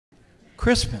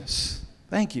Christmas.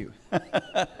 Thank you.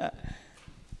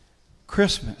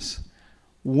 Christmas.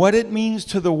 What it means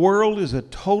to the world is a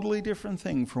totally different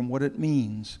thing from what it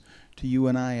means to you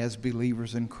and I as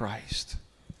believers in Christ.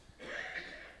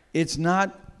 It's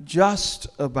not just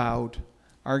about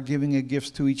our giving of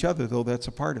gifts to each other, though that's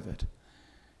a part of it.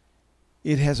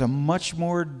 It has a much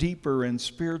more deeper and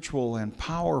spiritual and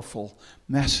powerful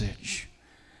message.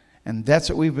 And that's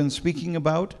what we've been speaking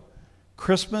about.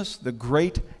 Christmas, the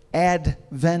great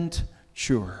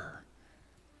adventure.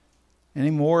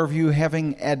 Any more of you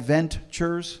having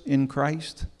adventures in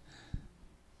Christ?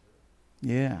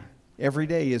 Yeah. Every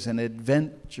day is an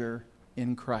adventure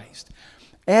in Christ.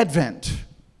 Advent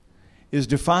is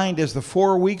defined as the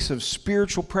 4 weeks of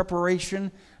spiritual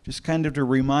preparation, just kind of to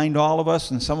remind all of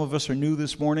us, and some of us are new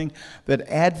this morning, that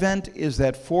Advent is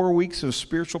that 4 weeks of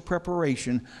spiritual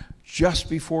preparation just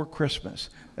before Christmas.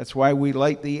 That's why we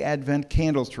light the Advent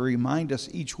candles, to remind us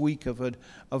each week of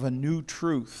a new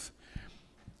truth.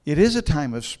 It is a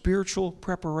time of spiritual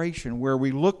preparation where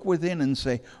we look within and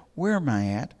say, where am I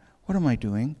at? What am I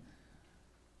doing?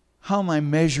 How am I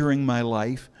measuring my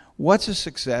life? What's a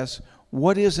success?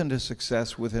 What isn't a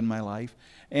success within my life?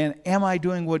 And am I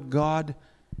doing what God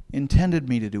intended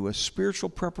me to do? A spiritual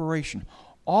preparation.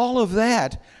 All of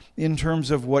that in terms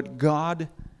of what God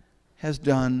has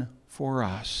done for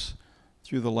us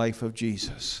through the life of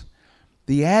Jesus.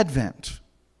 The Advent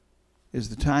is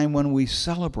the time when we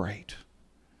celebrate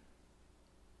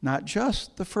not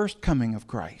just the first coming of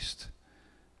Christ.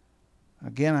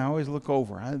 Again, I always look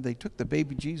over. They took the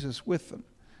baby Jesus with them.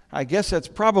 I guess that's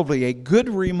probably a good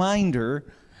reminder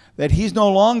that he's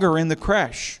no longer in the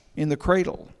creche, in the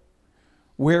cradle.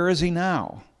 Where is he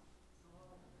now?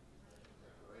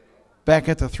 Back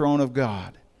at the throne of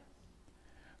God.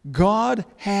 God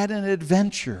had an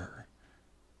adventure,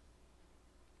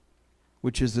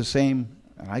 which is the same,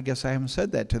 and I guess I haven't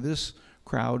said that to this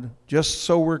crowd, just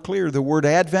so we're clear. The word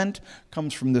Advent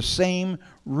comes from the same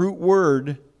root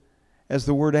word as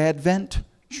the word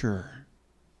adventure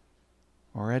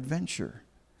or adventure.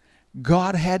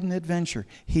 God had an adventure.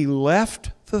 He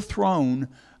left the throne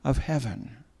of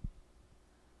heaven.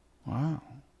 Wow.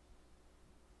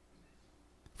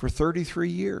 For 33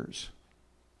 years.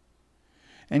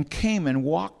 And came and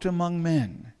walked among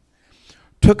men.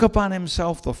 Took upon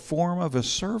himself the form of a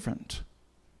servant.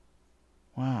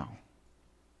 Wow.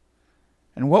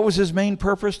 And what was his main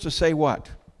purpose? To say what?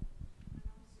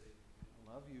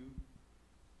 I love you.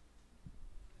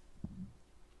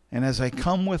 And as I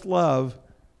come with love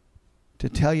to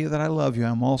tell you that I love you,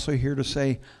 I'm also here to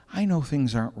say, I know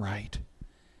things aren't right.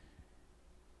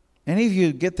 Any of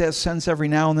you get that sense every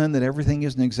now and then that everything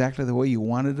isn't exactly the way you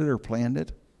wanted it or planned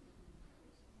it?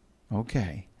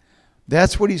 Okay.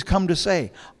 That's what he's come to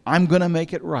say. I'm going to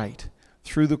make it right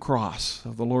through the cross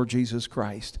of the Lord Jesus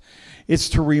Christ. It's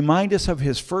to remind us of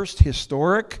his first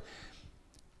historic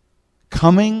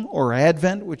coming or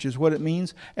advent, which is what it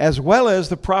means, as well as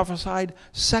the prophesied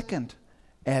second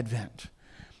advent.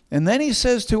 And then he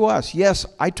says to us, yes,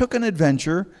 I took an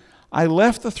adventure. I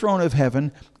left the throne of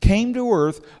heaven, came to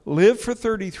earth, lived for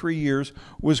 33 years,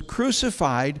 was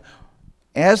crucified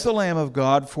as the Lamb of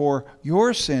God for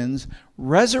your sins,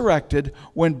 resurrected,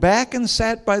 went back and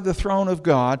sat by the throne of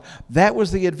God. That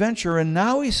was the adventure. And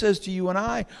now he says to you and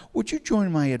I, would you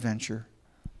join my adventure?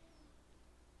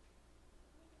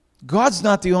 God's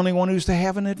not the only one who's to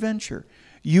have an adventure.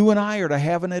 You and I are to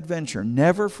have an adventure.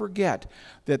 Never forget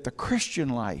that the Christian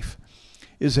life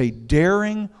is a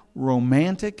daring,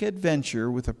 romantic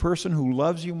adventure with a person who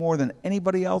loves you more than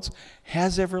anybody else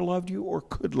has ever loved you or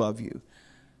could love you.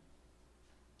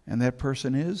 And that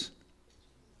person is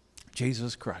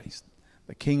Jesus Christ,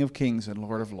 the King of Kings and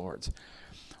Lord of Lords.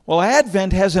 Well,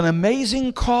 Advent has an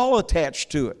amazing call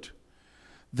attached to it.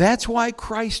 That's why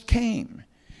Christ came.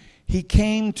 He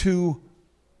came to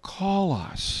call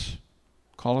us.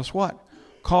 Call us what?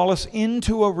 Call us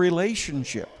into a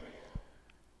relationship.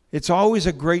 It's always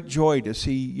a great joy to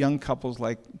see young couples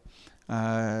like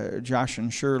Josh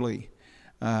and Shirley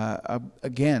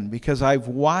again, because I've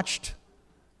watched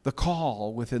the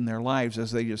call within their lives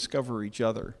as they discover each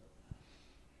other.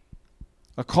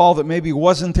 A call that maybe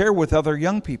wasn't there with other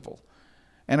young people.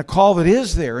 And a call that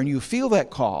is there, and you feel that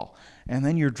call. And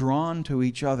then you're drawn to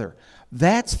each other.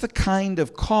 That's the kind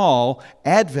of call,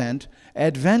 Advent,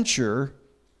 adventure,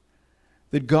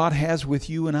 that God has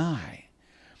with you and I.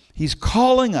 He's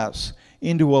calling us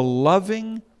into a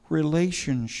loving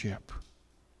relationship.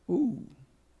 Ooh.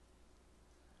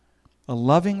 A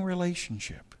loving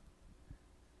relationship.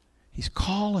 He's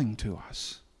calling to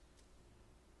us.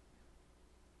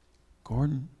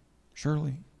 Gordon,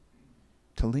 Shirley,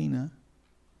 Talina,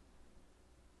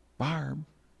 Barb,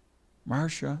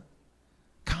 Marcia,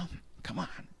 come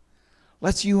on.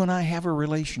 Let's you and I have a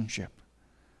relationship.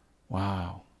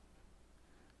 Wow.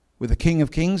 With the King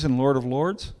of Kings and Lord of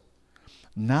Lords?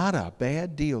 Not a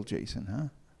bad deal, Jason, huh?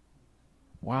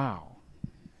 Wow.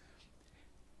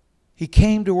 He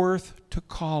came to earth to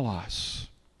call us.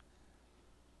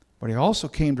 But he also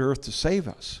came to earth to save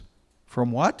us.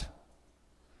 From what?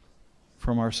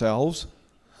 From ourselves.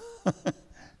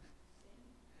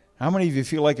 How many of you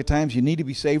feel like at times you need to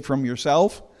be saved from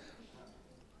yourself?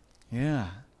 Yeah.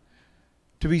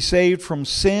 To be saved from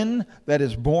sin that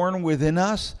is born within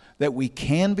us, that we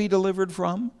can be delivered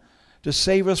from. To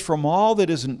save us from all that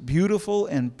isn't beautiful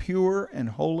and pure and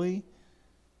holy.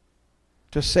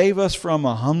 To save us from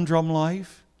a humdrum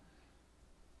life.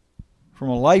 From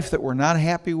a life that we're not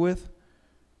happy with.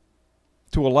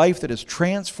 To a life that is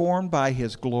transformed by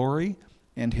His glory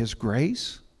and His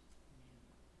grace.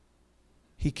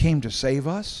 He came to save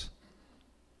us.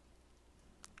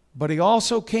 But He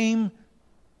also came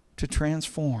to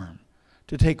transform.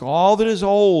 To take all that is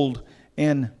old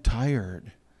and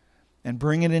tired and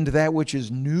bring it into that which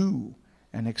is new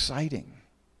and exciting.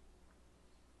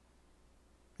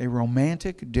 A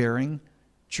romantic, daring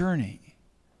journey,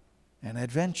 an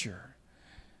adventure.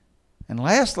 And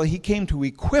lastly, He came to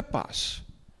equip us.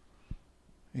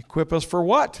 Equip us for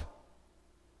what?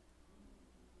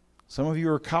 Some of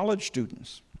you are college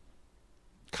students.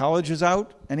 College is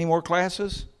out. Any more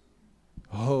classes?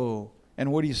 Oh,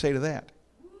 and what do you say to that?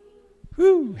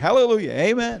 Whew, hallelujah,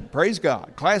 amen, praise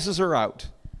God. Classes are out.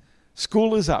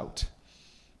 School is out.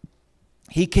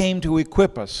 He came to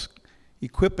equip us.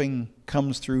 Equipping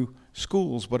comes through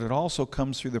schools, but it also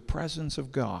comes through the presence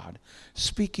of God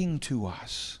speaking to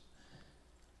us.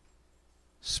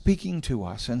 Speaking to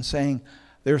us and saying,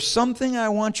 there's something I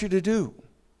want you to do.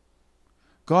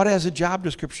 God has a job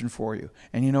description for you.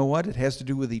 And you know what? It has to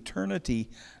do with eternity,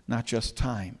 not just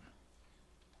time.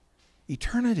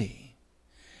 Eternity.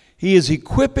 He is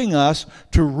equipping us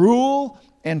to rule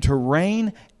and to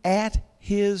reign at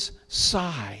His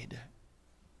side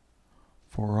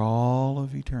for all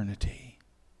of eternity.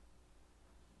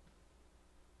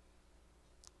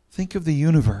 Think of the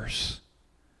universe.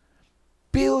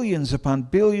 Billions upon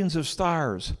billions of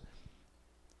stars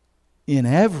in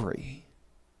every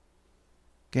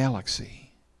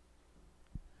galaxy.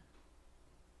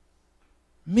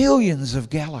 Millions of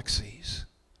galaxies.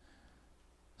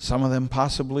 Some of them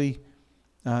possibly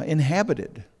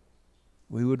inhabited.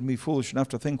 We wouldn't be foolish enough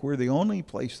to think we're the only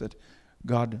place that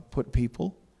God put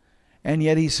people. And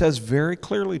yet He says very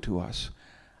clearly to us,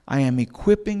 I am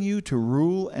equipping you to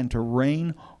rule and to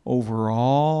reign over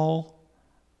all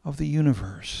of the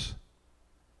universe.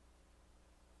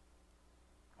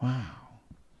 Wow.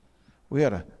 We ought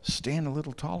to stand a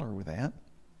little taller with that.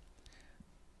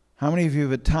 How many of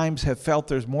you at times have felt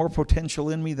there's more potential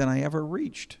in me than I ever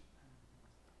reached?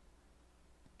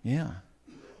 Yeah.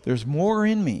 There's more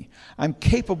in me. I'm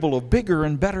capable of bigger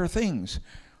and better things.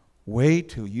 Wait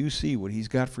till you see what He's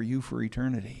got for you for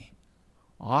eternity.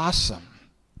 Awesome.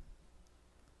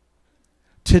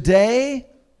 Today,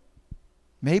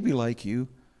 maybe like you,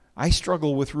 I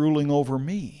struggle with ruling over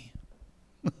me.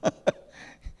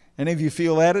 Any of you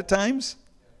feel that at times?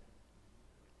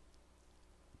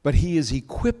 But He is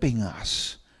equipping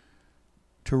us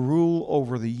to rule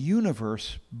over the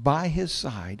universe by His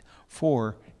side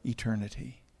for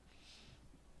eternity.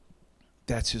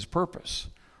 That's His purpose.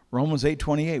 Romans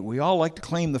 8:28. We all like to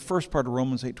claim the first part of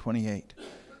Romans 8:28.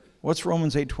 What's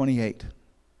Romans 8:28?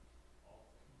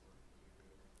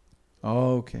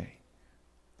 Okay.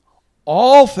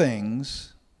 All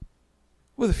things,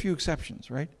 with a few exceptions,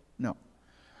 right? No.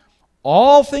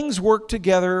 All things work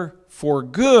together for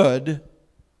good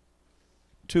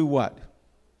to what?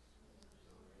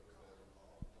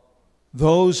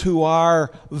 Those who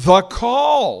are the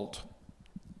called.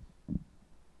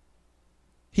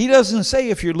 He doesn't say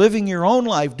if you're living your own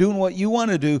life, doing what you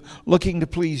want to do, looking to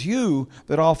please you,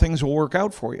 that all things will work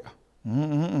out for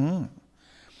you.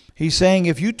 He's saying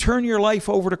if you turn your life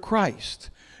over to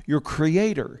Christ, your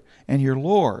Creator and your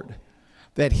Lord,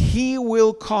 that He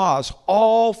will cause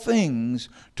all things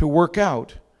to work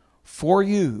out for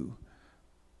you,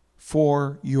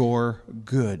 for your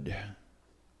good.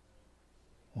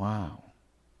 Wow.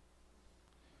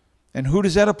 And who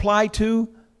does that apply to?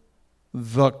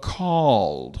 The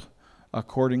called,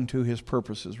 according to His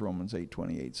purposes, Romans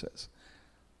 8:28 says.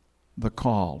 The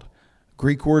called.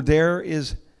 Greek word there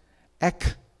is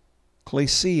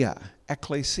ekklesia.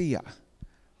 Ekklesia.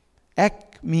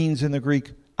 Ek means in the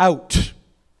Greek out.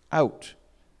 Out.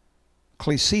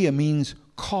 Klesia means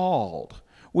called.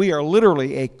 We are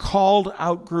literally a called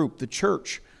out group. The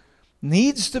church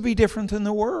needs to be different than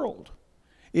the world.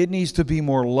 It needs to be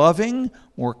more loving,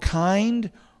 more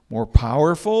kind, more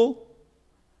powerful,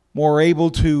 more able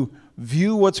to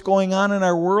view what's going on in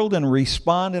our world and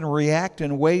respond and react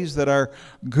in ways that are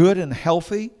good and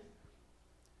healthy,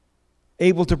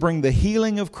 able to bring the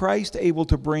healing of Christ, able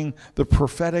to bring the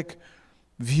prophetic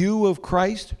view of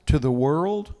Christ to the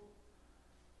world.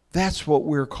 That's what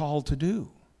we're called to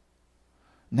do.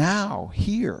 Now,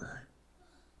 here,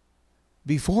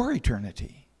 before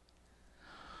eternity.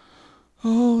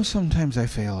 Oh, sometimes I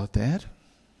fail at that.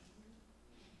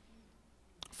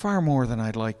 Far more than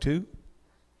I'd like to.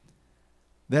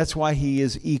 That's why He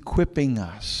is equipping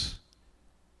us.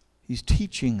 He's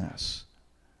teaching us.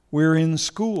 We're in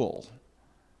school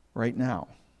right now.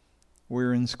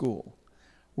 We're in school.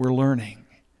 We're learning.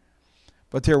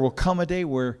 But there will come a day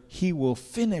where He will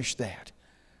finish that.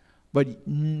 But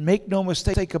make no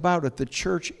mistake about it, the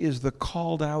church is the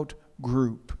called out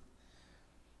group.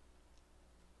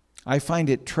 I find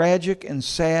it tragic and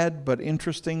sad, but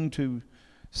interesting to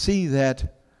see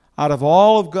that out of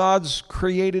all of God's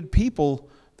created people,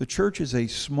 the church is a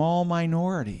small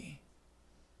minority.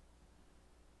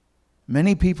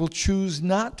 Many people choose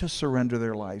not to surrender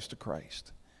their lives to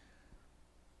Christ.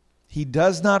 He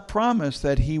does not promise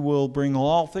that He will bring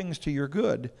all things to your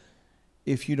good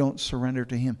if you don't surrender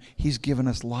to Him. He's given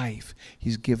us life.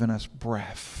 He's given us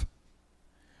breath.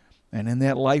 And in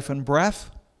that life and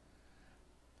breath,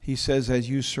 He says, as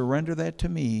you surrender that to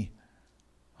me,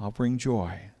 I'll bring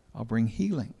joy. I'll bring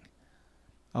healing.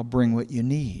 I'll bring what you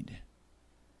need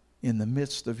in the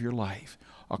midst of your life,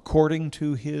 according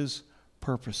to His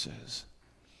purposes.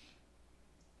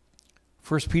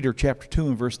 1 Peter chapter 2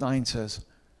 and verse 9 says,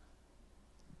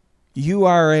 you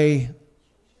are a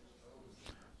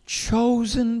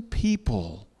chosen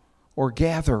people or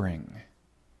gathering.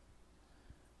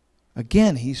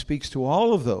 Again, he speaks to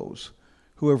all of those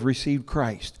who have received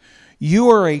Christ. You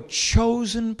are a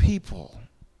chosen people.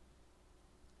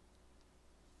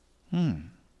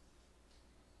 And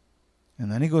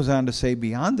then he goes on to say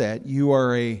beyond that, you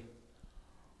are a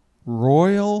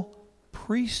royal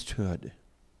priesthood.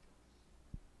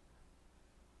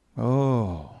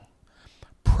 Oh,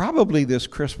 probably this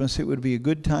Christmas it would be a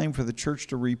good time for the church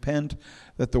to repent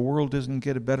that the world doesn't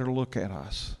get a better look at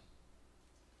us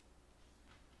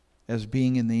as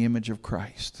being in the image of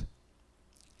Christ.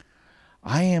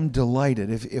 I am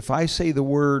delighted. If I say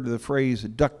the phrase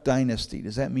Duck Dynasty,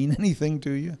 does that mean anything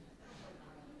to you?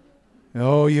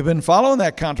 Oh, you've been following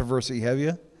that controversy, have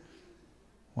you?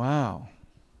 Wow.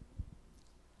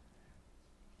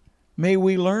 May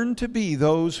we learn to be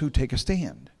those who take a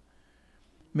stand.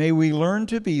 May we learn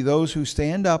to be those who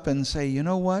stand up and say, you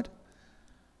know what?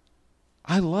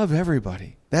 I love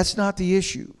everybody. That's not the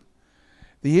issue.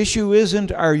 The issue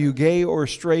isn't are you gay or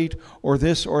straight or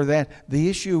this or that. The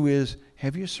issue is,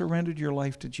 have you surrendered your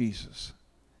life to Jesus?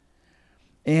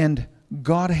 And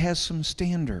God has some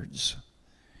standards.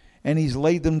 And He's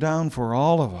laid them down for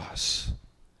all of us.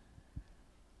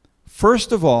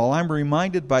 First of all, I'm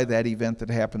reminded by that event that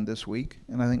happened this week,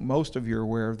 and I think most of you are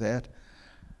aware of that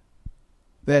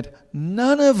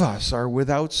none of us are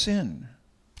without sin.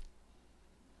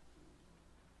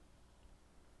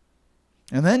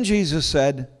 And then Jesus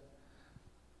said,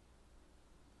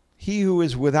 he who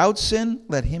is without sin,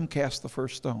 let him cast the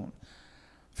first stone.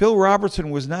 Phil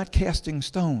Robertson was not casting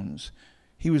stones.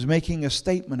 He was making a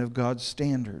statement of God's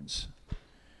standards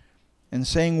and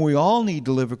saying we all need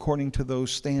to live according to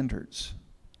those standards.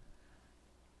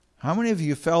 How many of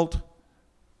you felt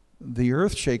the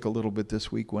earth shake a little bit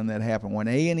this week when that happened? When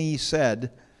A&E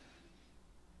said,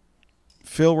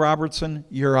 Phil Robertson,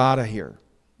 you're out of here.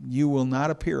 You will not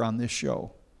appear on this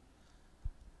show.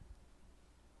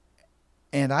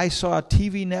 And I saw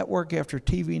TV network after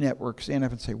TV network stand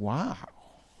up and say, wow,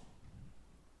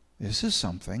 this is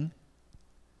something.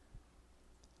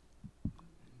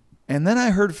 And then I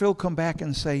heard Phil come back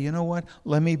and say, you know what?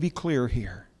 Let me be clear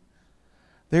here.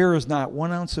 There is not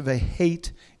 1 ounce of a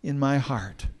hate in my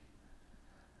heart.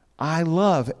 I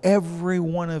love every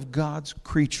one of God's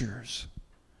creatures.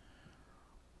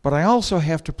 But I also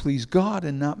have to please God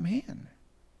and not man.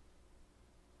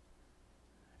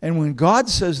 And when God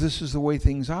says this is the way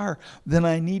things are, then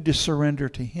I need to surrender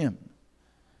to Him.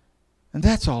 And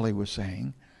that's all he was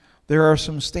saying. There are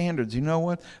some standards. You know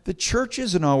what? The church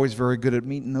isn't always very good at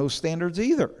meeting those standards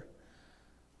either.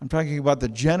 I'm talking about the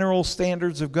general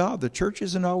standards of God. The church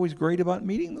isn't always great about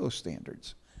meeting those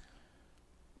standards.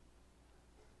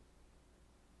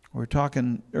 We were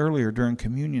talking earlier during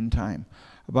communion time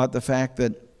about the fact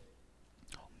that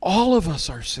all of us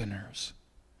are sinners.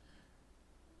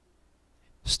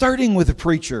 Starting with the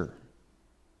preacher.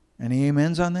 Any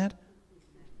amens on that?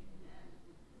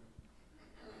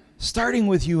 starting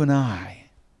with you and I.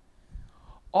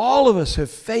 All of us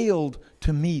have failed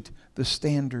to meet the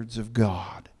standards of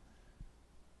God.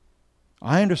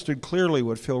 I understood clearly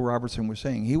what Phil Robertson was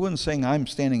saying. He wasn't saying I'm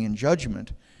standing in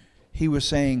judgment. He was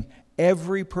saying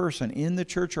every person in the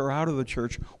church or out of the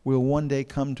church will one day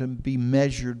come to be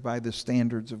measured by the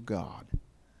standards of God.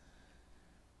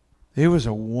 It was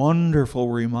a wonderful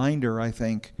reminder, I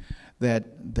think,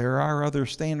 that there are other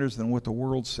standards than what the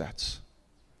world sets.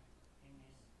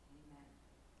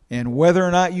 And whether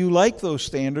or not you like those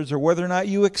standards or whether or not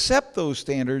you accept those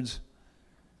standards,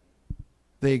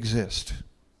 they exist.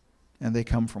 And they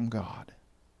come from God.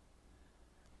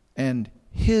 And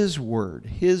His Word,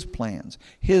 His plans,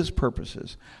 His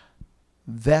purposes,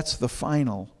 that's the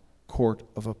final court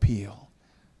of appeal.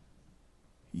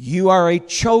 You are a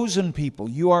chosen people.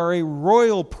 You are a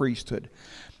royal priesthood.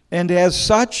 And as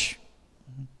such,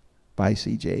 bye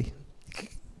CJ.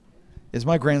 Is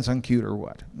my grandson cute or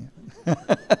what?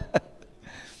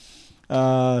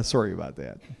 Sorry about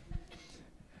that.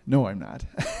 No, I'm not.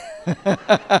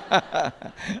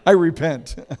 I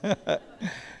repent.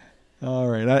 All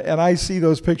right. And I see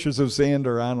those pictures of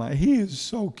Xander online. He is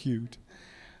so cute.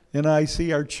 And I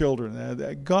see our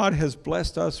children. God has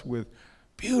blessed us with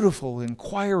beautiful,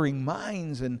 inquiring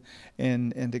minds and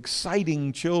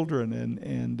exciting children.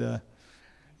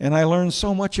 And I learned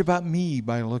so much about me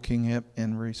by looking at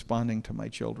and responding to my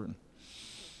children.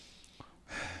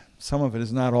 Some of it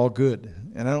is not all good.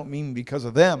 And I don't mean because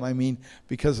of them. I mean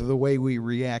because of the way we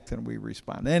react and we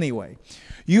respond. Anyway,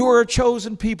 you are a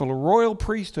chosen people, a royal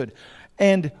priesthood.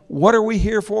 And what are we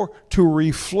here for? To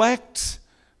reflect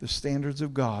the standards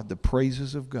of God, the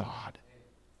praises of God.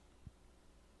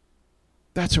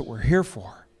 That's what we're here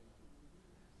for.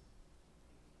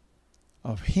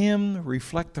 Of Him,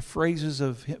 reflect the praises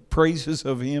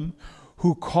of Him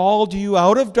who called you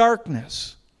out of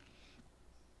darkness.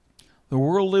 The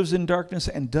world lives in darkness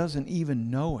and doesn't even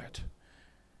know it.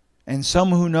 And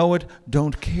some who know it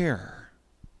don't care.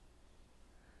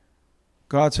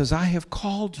 God says, I have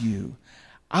called you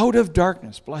out of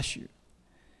darkness, bless you,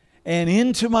 and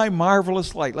into my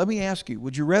marvelous light. Let me ask you,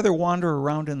 would you rather wander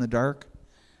around in the dark?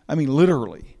 I mean,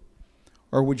 literally.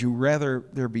 Or would you rather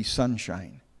there be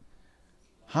sunshine?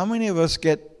 How many of us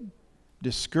get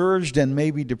discouraged and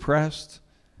maybe depressed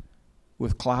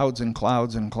with clouds and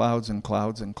clouds and clouds and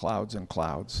clouds and clouds and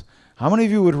clouds? How many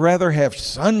of you would rather have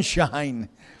sunshine,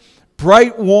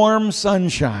 bright, warm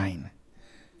sunshine?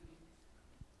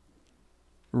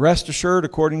 Rest assured,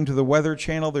 according to the Weather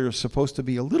Channel, there's supposed to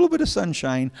be a little bit of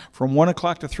sunshine from 1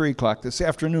 o'clock to 3 o'clock this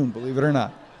afternoon, believe it or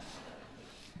not.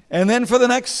 And then for the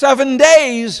next 7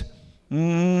 days,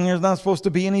 there's not supposed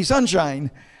to be any sunshine.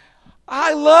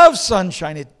 I love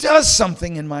sunshine. It does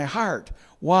something in my heart.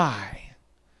 Why?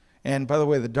 And by the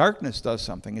way, the darkness does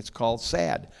something. It's called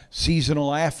SAD,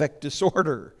 seasonal affect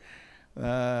disorder.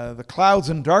 The clouds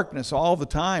and darkness all the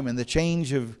time, and the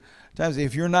change of times.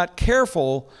 If you're not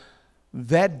careful,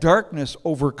 that darkness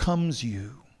overcomes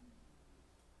you.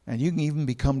 And you can even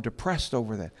become depressed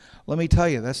over that. Let me tell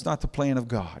you, that's not the plan of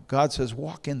God. God says,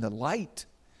 walk in the light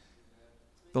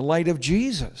of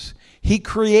Jesus. He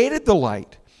created the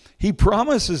light. He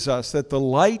promises us that the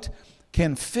light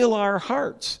can fill our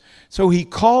hearts. So He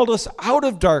called us out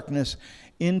of darkness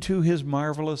into His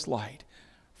marvelous light.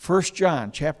 1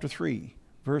 John chapter 3,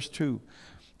 verse 2.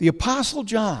 The Apostle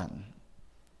John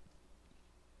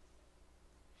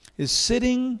is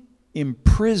sitting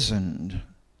imprisoned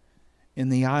in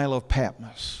the Isle of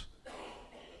Patmos.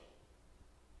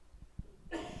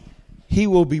 He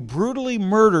will be brutally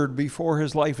murdered before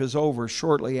his life is over,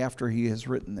 shortly after he has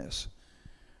written this.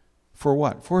 For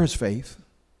what? For his faith.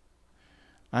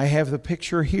 I have the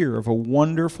picture here of a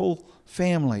wonderful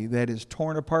family that is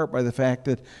torn apart by the fact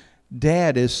that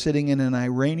Dad is sitting in an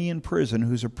Iranian prison,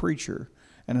 who's a preacher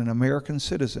and an American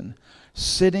citizen,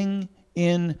 sitting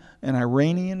in an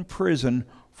Iranian prison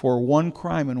for one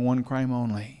crime and one crime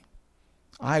only.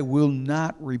 I will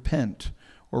not repent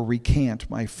or recant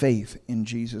my faith in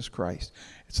Jesus Christ.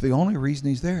 It's the only reason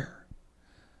he's there.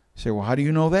 You say, well, how do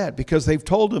you know that? Because they've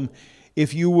told him,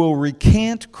 if you will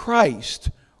recant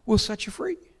Christ, we'll set you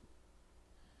free.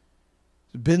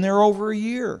 It's been there over a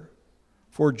year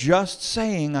for just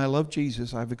saying, I love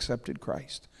Jesus, I've accepted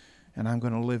Christ, and I'm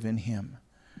going to live in Him.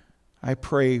 I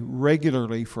pray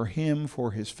regularly for him,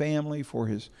 for his family, for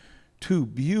his 2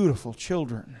 beautiful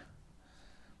children,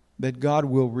 that God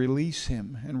will release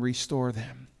him and restore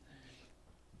them.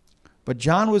 But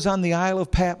John was on the Isle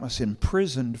of Patmos,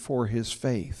 imprisoned for his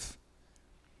faith,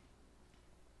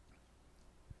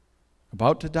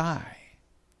 about to die.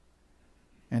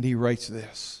 And he writes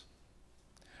this.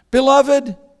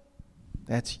 Beloved,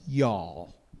 that's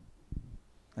y'all.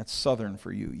 That's Southern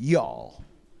for you. Y'all.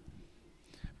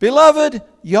 Beloved,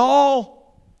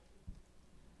 y'all,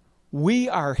 we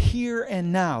are here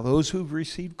and now, those who've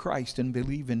received Christ and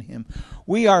believe in Him.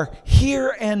 We are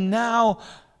here and now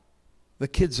the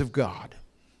kids of God.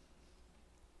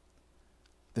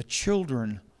 The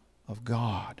children of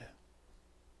God.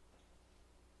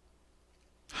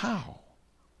 How?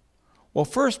 Well,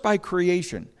 first by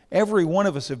creation. Every one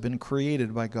of us have been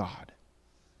created by God.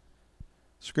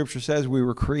 Scripture says we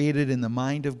were created in the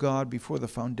mind of God before the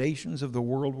foundations of the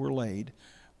world were laid.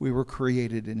 We were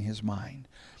created in His mind.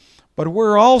 But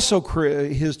we're also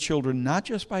His children, not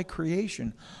just by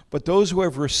creation, but those who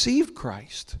have received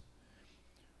Christ.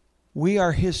 We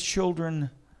are His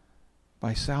children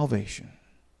by salvation.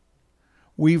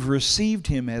 We've received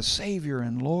Him as Savior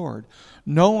and Lord,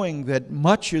 knowing that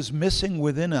much is missing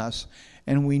within us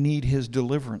and we need His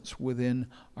deliverance within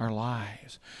our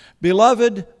lives.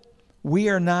 Beloved, we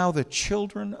are now the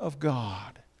children of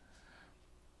God.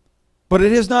 But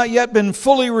it has not yet been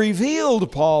fully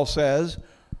revealed, Paul says,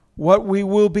 what we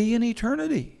will be in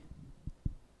eternity.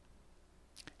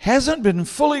 Hasn't been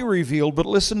fully revealed, but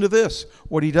listen to this,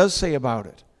 what he does say about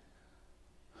it.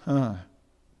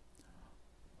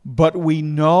 But we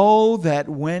know that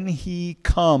when He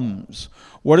comes.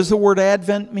 What does the word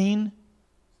Advent mean?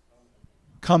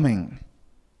 Coming.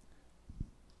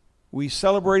 We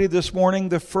celebrated this morning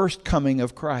the first coming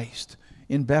of Christ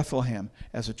in Bethlehem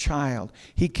as a child.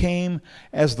 He came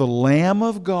as the Lamb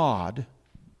of God,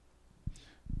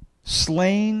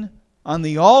 slain on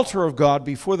the altar of God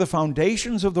before the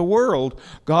foundations of the world.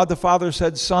 God the Father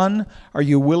said, Son, are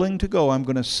you willing to go? I'm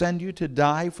going to send you to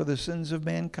die for the sins of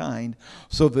mankind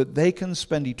so that they can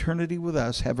spend eternity with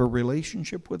us, have a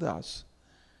relationship with us.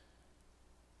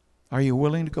 Are you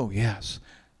willing to go? Yes.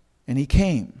 And He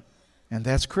came, and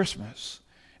that's Christmas.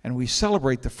 And we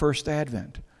celebrate the first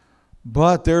Advent.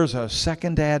 But there's a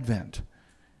second Advent.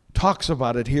 Talks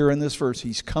about it here in this verse.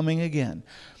 He's coming again.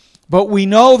 But we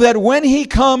know that when He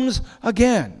comes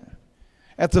again,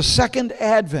 at the second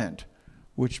Advent,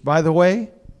 which, by the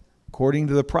way, according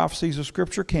to the prophecies of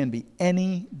Scripture, can be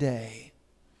any day,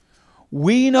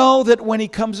 we know that when He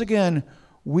comes again,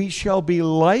 we shall be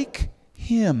like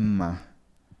Him.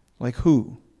 Like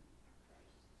who?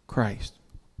 Christ.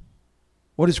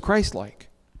 What is Christ like?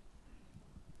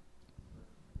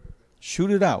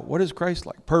 Shoot it out. What is Christ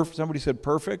like? Perfect. Somebody said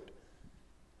perfect.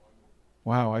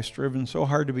 Wow, I've striven so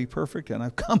hard to be perfect and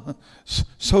I've come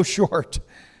so short.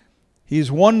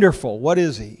 He's wonderful. What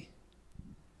is He?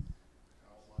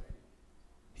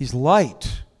 He's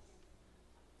light.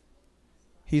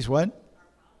 He's what?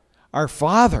 Our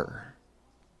Father.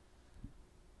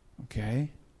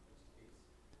 Okay.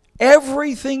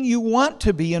 Everything you want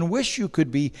to be and wish you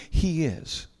could be, He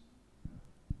is.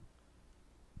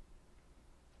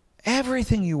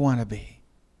 Everything you want to be,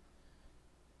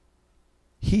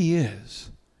 He is.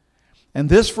 And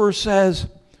this verse says,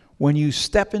 when you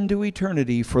step into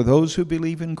eternity, for those who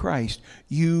believe in Christ,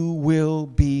 you will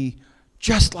be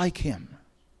just like Him.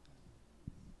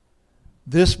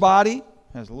 This body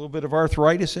has a little bit of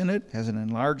arthritis in it, has an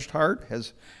enlarged heart,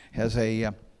 has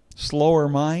a slower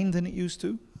mind than it used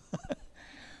to.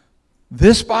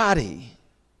 This body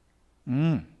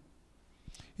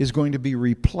is going to be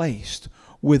replaced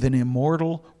with an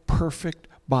immortal, perfect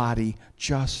body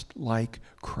just like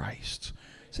Christ's.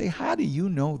 Say, how do you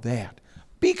know that?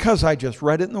 Because I just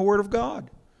read it in the Word of God.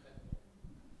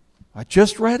 I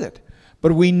just read it.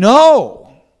 But we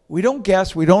know, we don't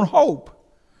guess, we don't hope.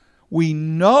 We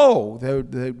know,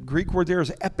 the Greek word there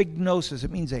is epignosis.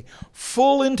 It means a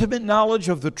full, intimate knowledge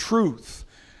of the truth,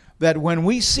 that when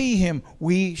we see Him,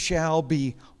 we shall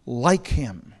be like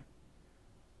Him,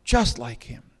 just like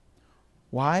Him.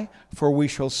 Why? For we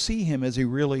shall see Him as He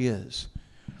really is.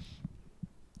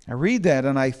 I read that,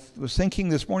 and I was thinking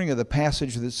this morning of the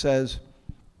passage that says,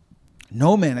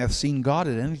 no man hath seen God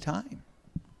at any time.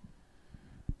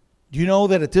 Do you know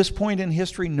that at this point in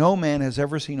history, no man has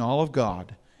ever seen all of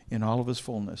God in all of His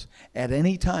fullness at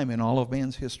any time in all of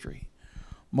man's history?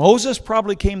 Moses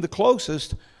probably came the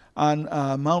closest on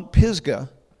Mount Pisgah,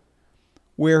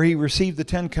 where he received the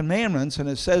Ten Commandments, and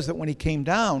it says that when he came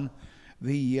down,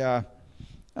 the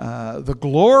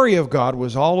glory of God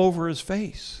was all over his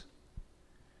face.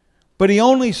 But he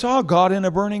only saw God in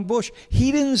a burning bush.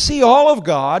 He didn't see all of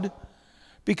God,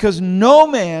 because no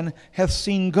man hath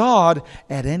seen God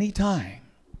at any time.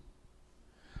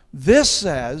 This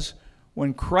says,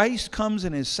 when Christ comes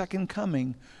in His second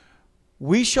coming,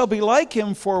 we shall be like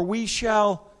Him, for we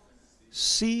shall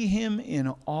see Him in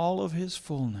all of His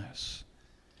fullness.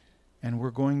 And we're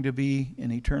going to be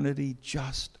in eternity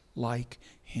just like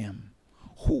Him.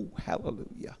 Oh,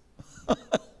 hallelujah.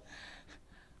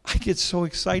 I get so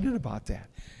excited about that.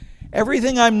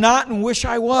 Everything I'm not and wish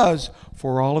I was,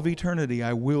 for all of eternity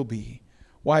I will be.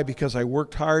 Why? Because I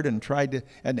worked hard and tried to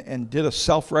and did a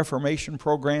self-reformation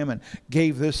program and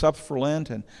gave this up for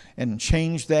Lent and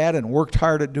changed that and worked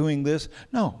hard at doing this?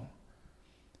 No.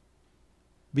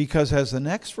 Because as the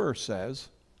next verse says,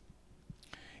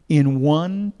 in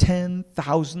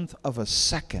 1/10,000th of a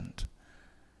second,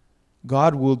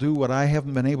 God will do what I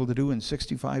haven't been able to do in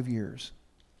 65 years.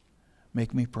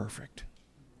 Make me perfect.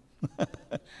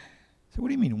 So what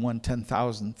do you mean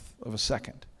 1/10,000th of a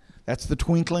second? That's the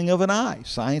twinkling of an eye.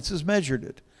 Science has measured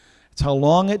it. It's how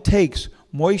long it takes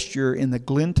moisture in the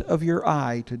glint of your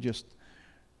eye to just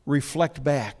reflect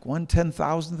back.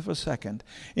 1/10,000th of a second.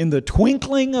 In the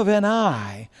twinkling of an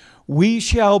eye, we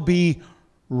shall be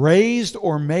raised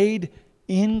or made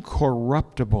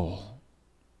incorruptible.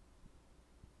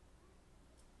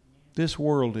 This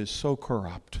world is so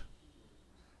corrupt.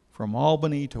 From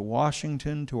Albany to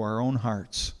Washington to our own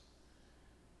hearts.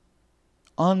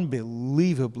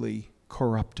 Unbelievably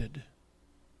corrupted.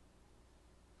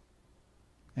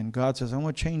 And God says, I'm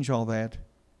going to change all that.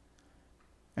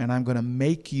 And I'm going to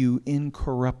make you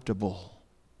incorruptible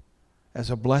as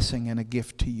a blessing and a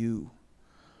gift to you.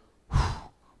 Whew,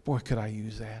 boy, could I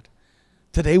use that.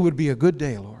 Today would be a good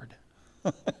day, Lord.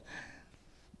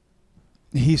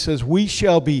 He says, we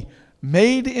shall be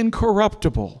made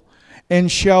incorruptible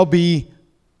and shall be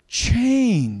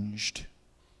changed.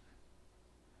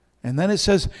 And then it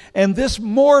says, and this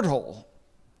mortal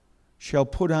shall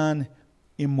put on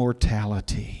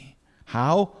immortality.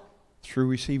 How? Through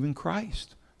receiving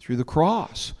Christ, through the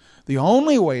cross. The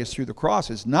only way is through the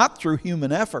cross. It's not through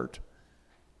human effort.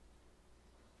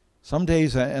 Some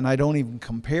days, and I don't even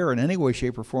compare in any way,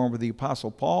 shape, or form with the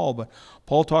Apostle Paul, but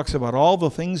Paul talks about all the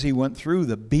things he went through,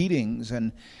 the beatings,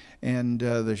 and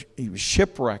he was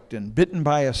shipwrecked and bitten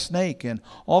by a snake, and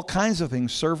all kinds of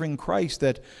things serving Christ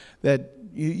that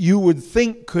you would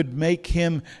think could make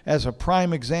him as a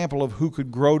prime example of who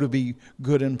could grow to be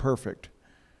good and perfect.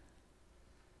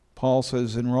 Paul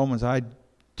says in Romans, I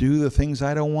do the things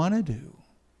I don't want to do.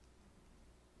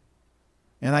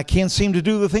 And I can't seem to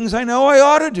do the things I know I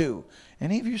ought to do.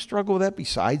 Any of you struggle with that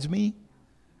besides me?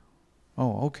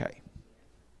 Oh, okay.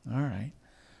 All right.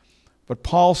 But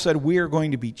Paul said we are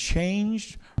going to be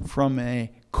changed from a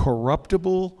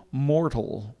corruptible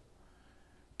mortal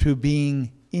to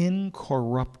being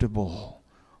incorruptible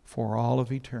for all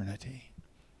of eternity.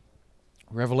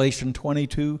 Revelation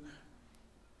 22,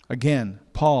 again,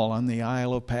 Paul on the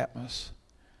Isle of Patmos.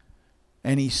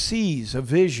 And he sees a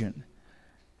vision.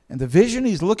 And the vision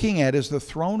he's looking at is the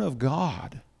throne of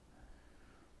God.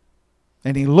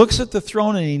 And he looks at the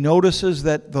throne and he notices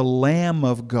that the Lamb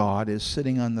of God is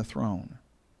sitting on the throne.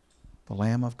 The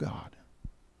Lamb of God.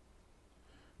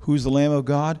 Who's the Lamb of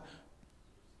God?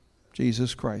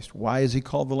 Jesus Christ. Why is he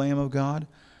called the Lamb of God?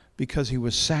 Because he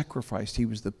was sacrificed. He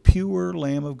was the pure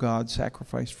Lamb of God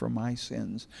sacrificed for my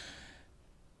sins.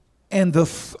 And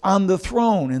on the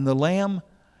throne, and the Lamb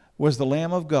was the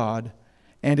Lamb of God,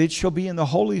 and it shall be in the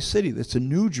holy city. That's a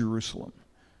new Jerusalem.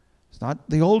 It's not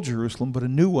the old Jerusalem, but a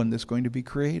new one that's going to be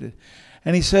created.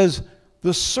 And he says,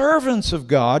 the servants of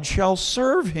God shall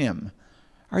serve him.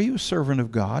 Are you a servant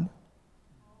of God?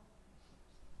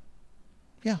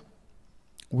 Yeah.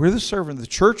 We're the servant. The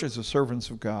church is the servants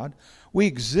of God. We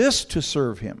exist to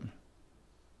serve him.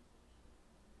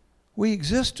 We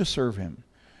exist to serve him.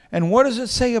 And what does it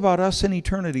say about us in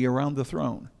eternity around the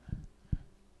throne?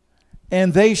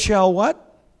 And they shall what?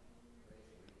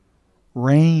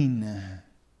 Reign.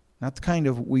 Not the kind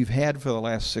of we've had for the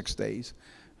last 6 days.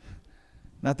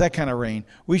 Not that kind of reign.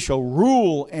 We shall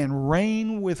rule and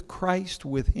reign with Christ,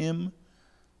 with him,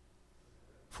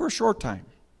 for a short time.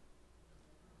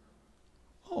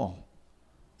 Oh,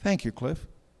 thank you, Cliff.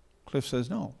 Cliff says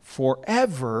no.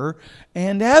 Forever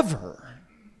and ever.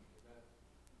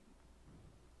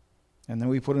 And then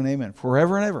we put an amen.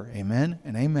 Forever and ever. Amen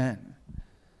and amen.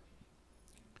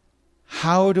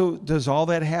 How does all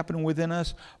that happen within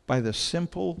us? By the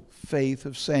simple faith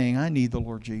of saying, I need the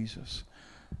Lord Jesus.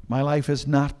 My life is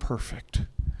not perfect.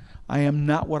 I am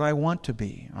not what I want to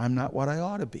be. I'm not what I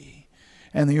ought to be.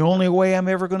 And the only way I'm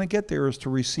ever going to get there is to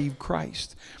receive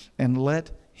Christ and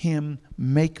let him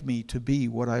make me to be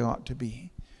what I ought to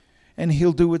be. And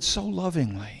he'll do it so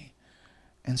lovingly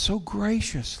and so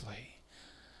graciously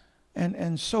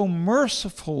and so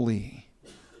mercifully.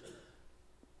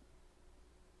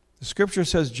 The scripture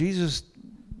says Jesus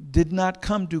did not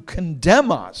come to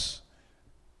condemn us.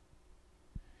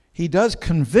 He does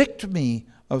convict me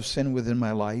of sin within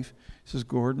my life. He says,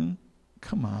 Gordon,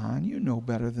 come on, you know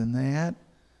better than that.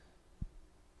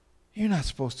 You're not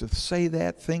supposed to say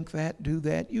that, think that, do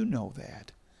that. You know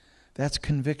that. That's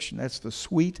conviction. That's the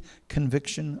sweet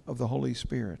conviction of the Holy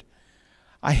Spirit.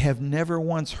 I have never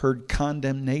once heard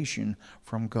condemnation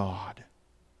from God.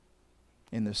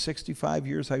 In the 65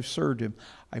 years I've served Him,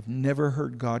 I've never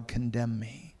heard God condemn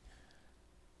me.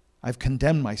 I've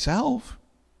condemned myself.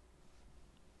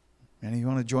 Any of you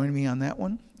want to join me on that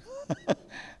one?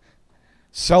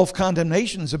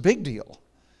 Self-condemnation is a big deal.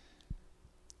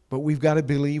 But we've got to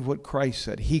believe what Christ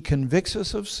said. He convicts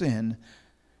us of sin,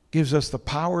 gives us the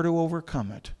power to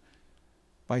overcome it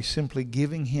by simply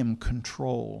giving Him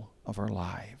control of our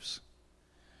lives.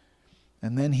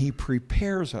 And then He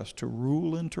prepares us to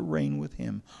rule and to reign with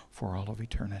Him for all of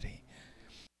eternity.